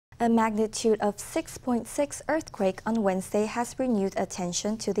A magnitude of 6.6 earthquake on Wednesday has renewed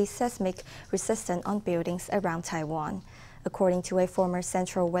attention to the seismic resistance on buildings around Taiwan. According to a former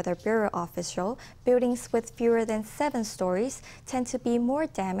Central Weather Bureau official, buildings with fewer than 7 stories tend to be more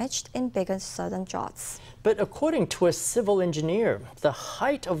damaged in bigger sudden jolts. But according to a civil engineer, the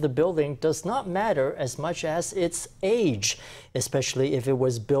height of the building does not matter as much as its age, especially if it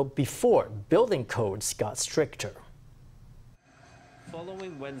was built before building codes got stricter.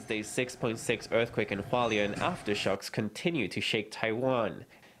 Following Wednesday's 6.6 earthquake in Hualien, aftershocks continue to shake Taiwan.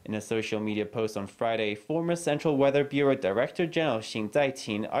 In a social media post on Friday, former Central Weather Bureau Director General Xing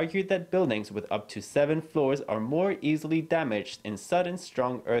Zaiqin argued that buildings with up to 7 floors are more easily damaged in sudden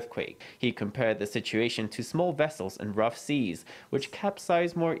strong earthquake. He compared the situation to small vessels in rough seas, which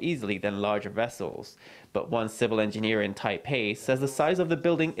capsize more easily than larger vessels. But one civil engineer in Taipei says the size of the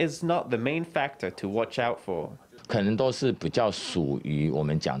building is not the main factor to watch out for.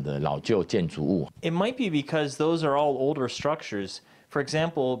 It might be because those are all older structures. For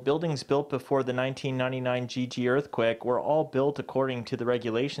example, buildings built before the 1999 Jiji earthquake were all built according to the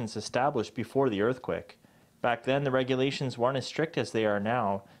regulations established before the earthquake. Back then, the regulations weren't as strict as they are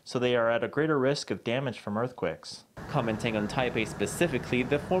now, so they are at a greater risk of damage from earthquakes. Commenting on Taipei specifically,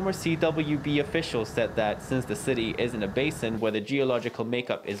 the former CWB official said that since the city is in a basin where the geological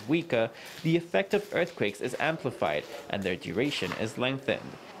makeup is weaker, the effect of earthquakes is amplified and their duration is lengthened.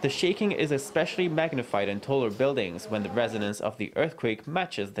 The shaking is especially magnified in taller buildings when the resonance of the earthquake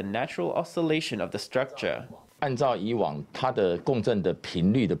matches the natural oscillation of the structure.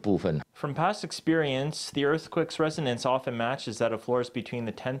 From past experience, the earthquake's resonance often matches that of floors between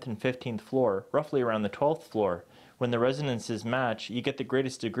the 10th and 15th floor, roughly around the 12th floor. When the resonances match, you get the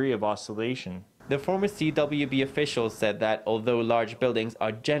greatest degree of oscillation. The former CWB official said that although large buildings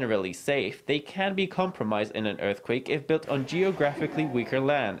are generally safe, they can be compromised in an earthquake if built on geographically weaker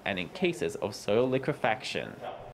land and in cases of soil liquefaction.